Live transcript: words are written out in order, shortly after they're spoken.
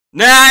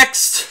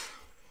Next!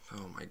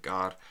 Oh my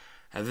god.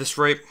 At this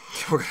rate,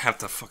 we're gonna have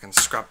to fucking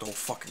scrap the whole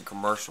fucking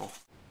commercial.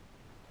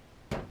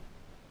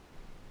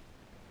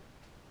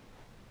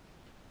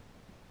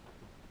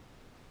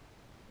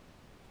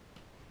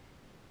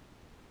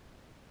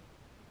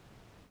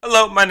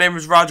 Hello, my name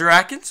is Roger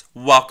Atkins.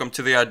 Welcome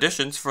to the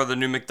auditions for the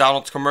new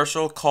McDonald's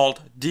commercial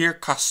called Dear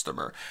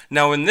Customer.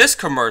 Now in this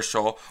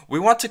commercial, we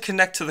want to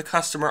connect to the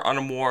customer on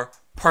a more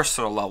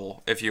personal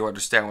level, if you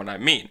understand what I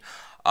mean.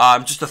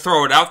 Just to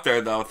throw it out there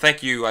though,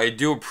 thank you. I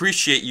do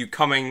appreciate you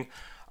coming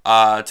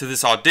to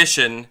this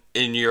audition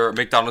in your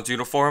McDonald's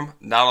uniform.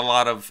 Not a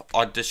lot of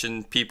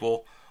audition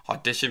people,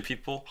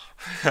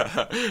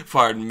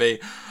 pardon me.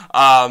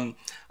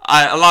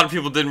 A lot of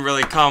people didn't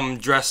really come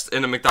dressed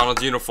in a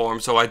McDonald's uniform,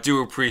 so I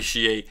do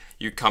appreciate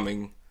you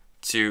coming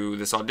to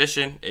this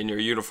audition in your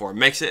uniform.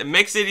 Makes it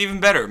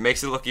even better.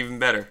 Makes it look even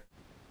better.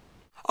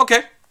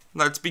 Okay,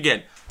 let's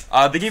begin.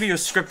 They gave you a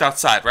script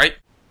outside, right?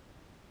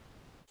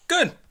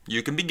 Good.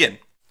 You can begin.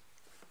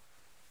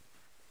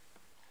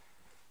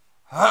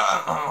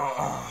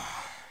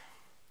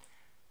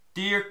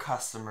 Dear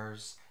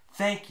customers,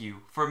 thank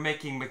you for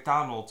making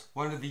McDonald's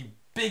one of the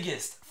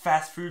biggest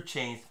fast food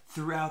chains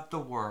throughout the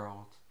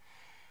world.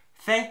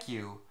 Thank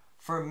you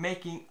for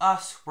making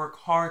us work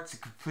hard to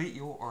complete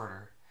your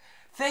order.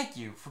 Thank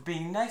you for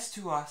being nice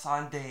to us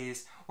on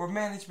days where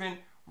management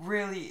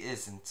really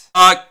isn't.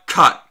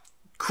 Cut.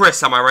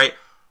 Chris, am I right?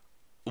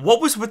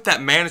 What was with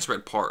that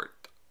management part?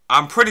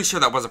 I'm pretty sure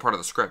that wasn't part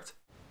of the script.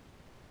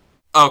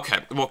 Okay,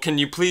 well, can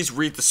you please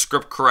read the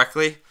script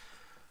correctly?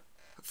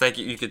 Thank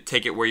you. You could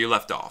take it where you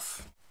left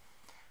off.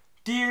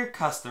 Dear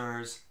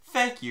customers,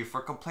 thank you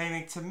for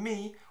complaining to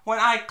me when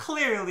I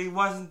clearly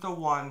wasn't the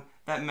one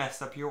that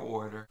messed up your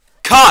order.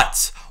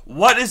 Cut!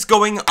 What is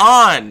going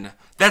on?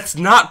 That's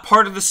not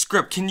part of the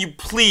script. Can you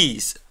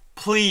please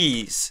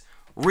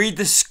read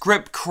the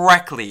script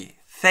correctly?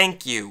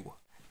 Thank you.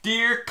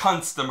 Dear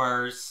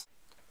customers.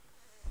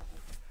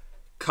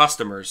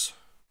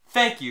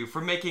 Thank you for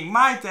making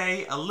my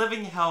day a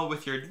living hell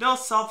with your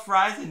no-salt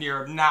fries and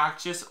your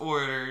obnoxious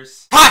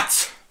orders.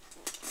 Cut!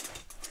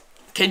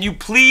 Can you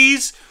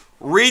please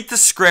read the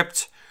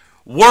script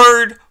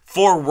word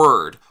for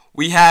word?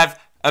 We have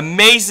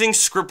amazing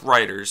script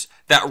writers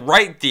that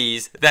write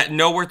these that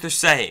know what they're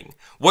saying.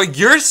 What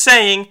you're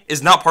saying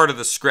is not part of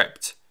the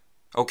script,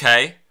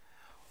 okay?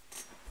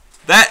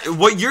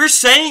 What you're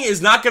saying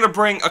is not going to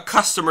bring a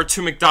customer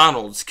to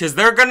McDonald's because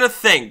they're going to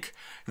think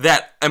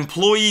that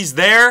employees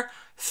there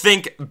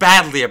think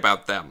badly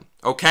about them,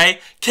 okay?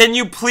 Can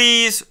you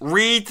please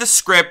read the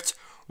script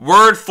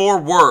word for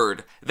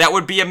word? That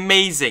would be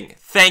amazing.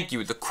 Thank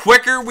you. The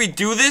quicker we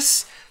do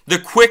this, the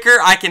quicker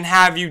I can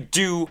have you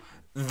do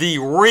the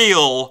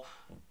real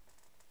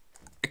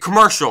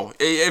commercial.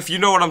 If you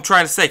know what I'm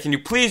trying to say, can you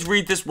please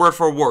read this word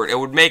for word? It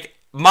would make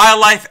my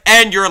life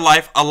and your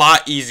life a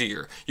lot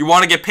easier. You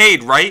want to get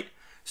paid, right?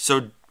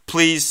 So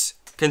please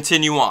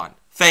continue on.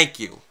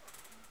 Thank you.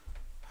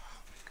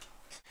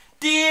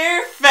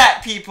 Dear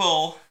fat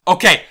people.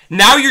 Okay,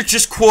 now you're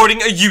just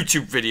quoting a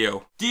YouTube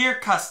video. Dear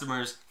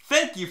customers,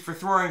 thank you for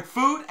throwing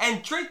food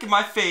and drink in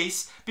my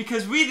face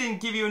because we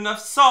didn't give you enough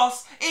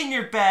sauce in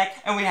your bag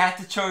and we had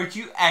to charge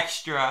you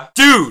extra.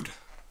 Dude!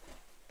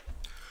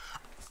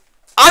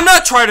 I'm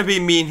not trying to be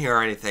mean here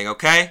or anything,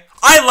 okay?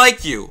 I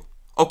like you,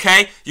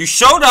 okay? You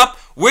showed up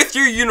with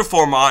your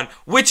uniform on,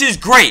 which is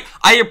great.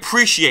 I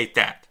appreciate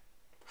that.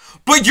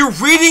 But you're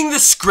reading the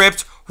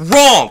script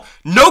wrong.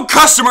 No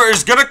customer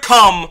is gonna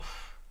come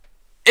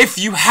if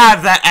you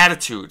have that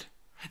attitude.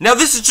 Now,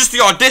 this is just the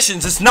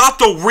auditions. It's not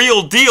the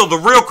real deal, the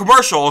real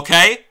commercial,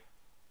 okay?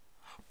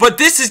 But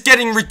this is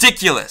getting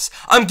ridiculous.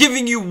 I'm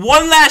giving you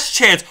one last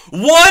chance,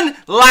 one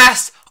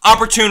last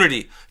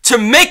opportunity to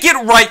make it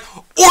right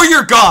or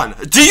you're gone.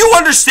 Do you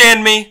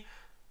understand me?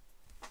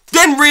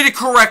 Then read it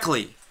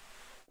correctly.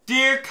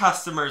 Dear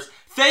customers,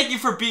 thank you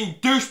for being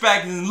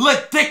douchebags and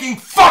lip-dicking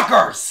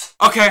fuckers.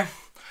 Okay,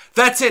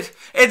 that's it.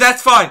 Hey,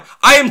 that's fine.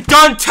 I am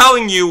done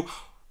telling you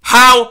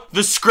how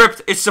the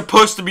script is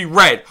supposed to be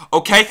read,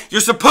 okay?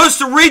 You're supposed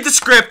to read the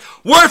script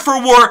word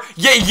for word,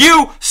 yet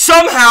you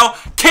somehow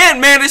can't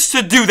manage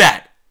to do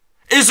that.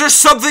 Is there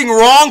something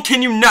wrong?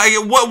 Can you not?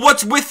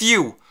 What's with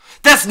you?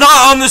 That's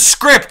not on the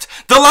script.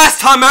 The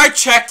last time I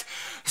checked,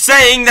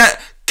 saying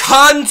that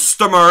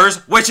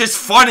customers, which is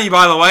funny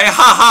by the way, ha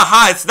ha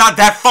ha, it's not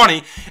that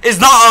funny, is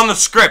not on the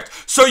script.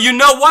 So you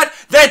know what?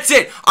 That's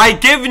it.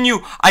 I've given you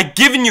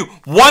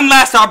one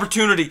last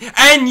opportunity,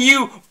 and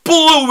you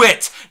blew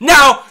it.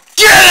 Now,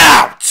 get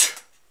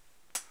out!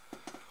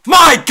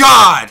 My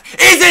God!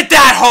 Is it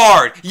that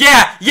hard?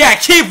 Yeah,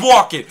 keep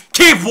walking.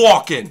 Keep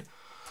walking.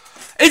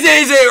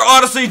 Is it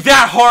honestly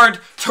that hard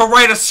to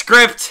write a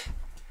script?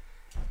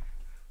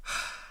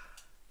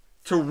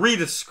 To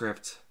read a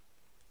script.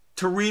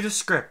 To read a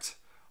script.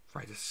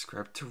 Write a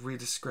script. To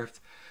read a script.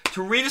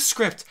 To read a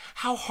script.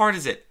 How hard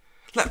is it?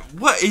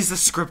 What is a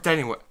script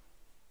anyway?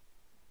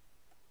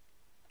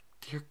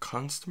 Dear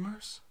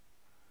customers?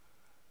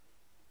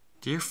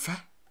 Dear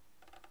fat?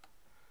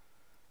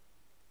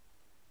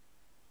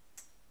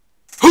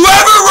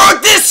 Whoever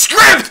wrote this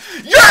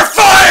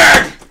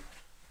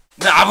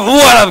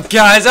up,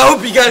 guys? I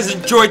hope you guys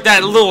enjoyed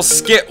that little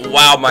skit.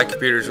 Wow, my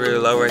computer's really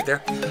low right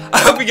there. I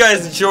hope you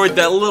guys enjoyed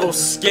that little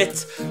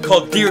skit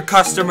called Dear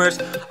Customers.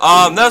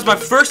 That was my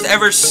first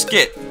ever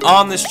skit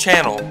on this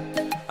channel.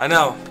 I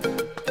know.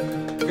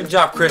 Good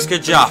job, Chris.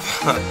 Good job.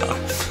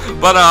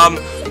 But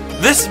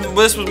this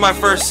was my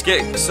first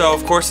skit, so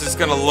of course it's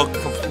gonna look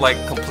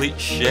like complete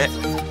shit.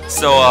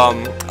 So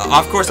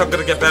of course I'm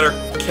gonna get better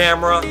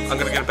camera. I'm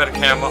gonna get a better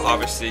camera.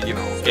 Obviously, you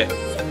know, get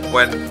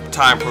when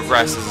time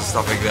progresses and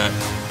stuff like that.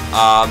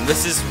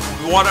 This is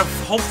one of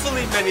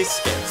hopefully many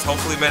skits.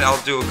 Hopefully,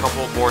 I'll do a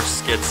couple more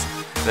skits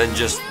than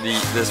just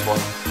this one.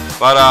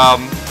 But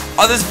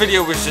this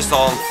video was just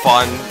all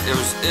fun. It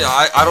was.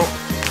 I don't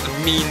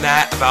mean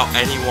that about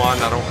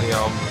anyone. I don't, you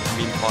know,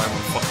 mean calling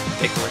them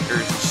fucking dick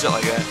lickers and shit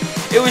like that.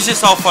 It was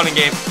just all fun and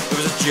game. It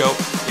was a joke.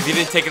 If you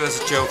didn't take it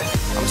as a joke,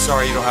 I'm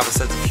sorry you don't have a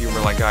sense of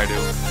humor like I do.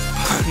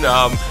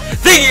 But,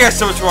 thank you guys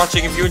so much for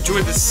watching. If you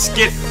enjoyed this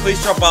skit,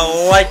 please drop a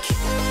like.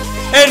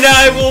 And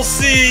I will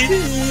see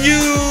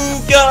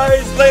you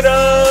guys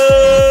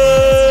later.